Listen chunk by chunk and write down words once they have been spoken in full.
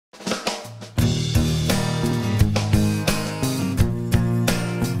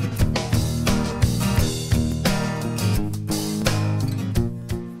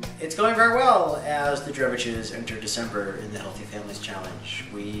going very well as the Drevitches enter December in the Healthy Families Challenge.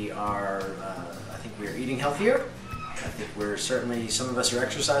 We are, I think we are eating healthier. I think we're certainly, some of us are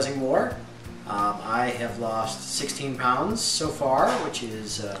exercising more. I have lost 16 pounds so far, which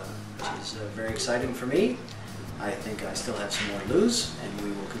is very exciting for me. I think I still have some more to lose, and we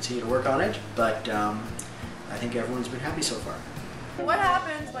will continue to work on it, but I think everyone's been happy so far. What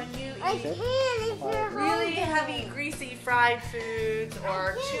happens when you eat really heavy, greasy fried foods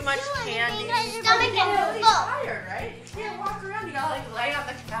or too much candy? You're really tired, right? You can't walk around. You gotta like lay on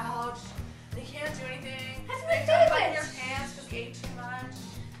the couch. You can't do anything. You can't button your pants because you ate too much.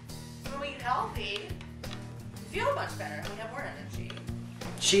 When we eat healthy, we feel much better. We have more energy.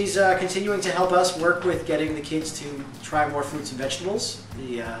 She's continuing to help us work with getting the kids to try more fruits and vegetables.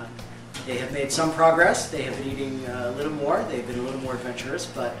 They have made some progress. They have been eating a little more. They've been a little more adventurous,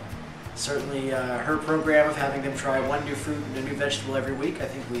 but certainly her program of having them try one new fruit and a new vegetable every week, I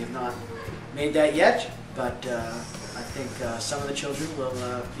think we have not made that yet, but I think some of the children will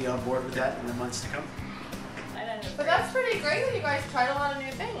be on board with that in the months to come. But that's pretty great that you guys tried a lot of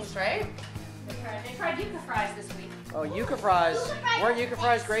new things, right? They tried yucca fries this week. Oh, yucca fries. Weren't yucca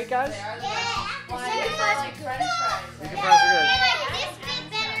fries great, guys? They are the Yeah. best. Well, I guess they're like French fries, right? Yucca fries are good.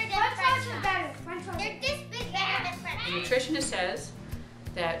 The nutritionist says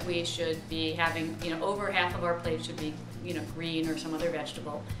that we should be having, over half of our plate should be, green or some other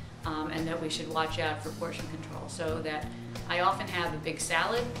vegetable, and that we should watch out for portion control. So that I often have a big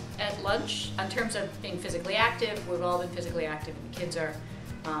salad at lunch. In terms of being physically active, we've all been physically active, and the kids are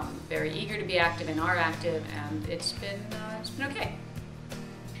very eager to be active and are active, and it's been okay.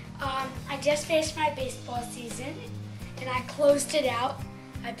 I just finished my baseball season, and I closed it out.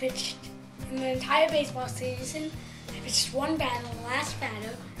 I pitched in the entire baseball season. I pitched one batter, the last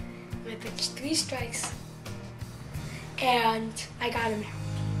batter, and I pitched 3 strikes, and I got him out.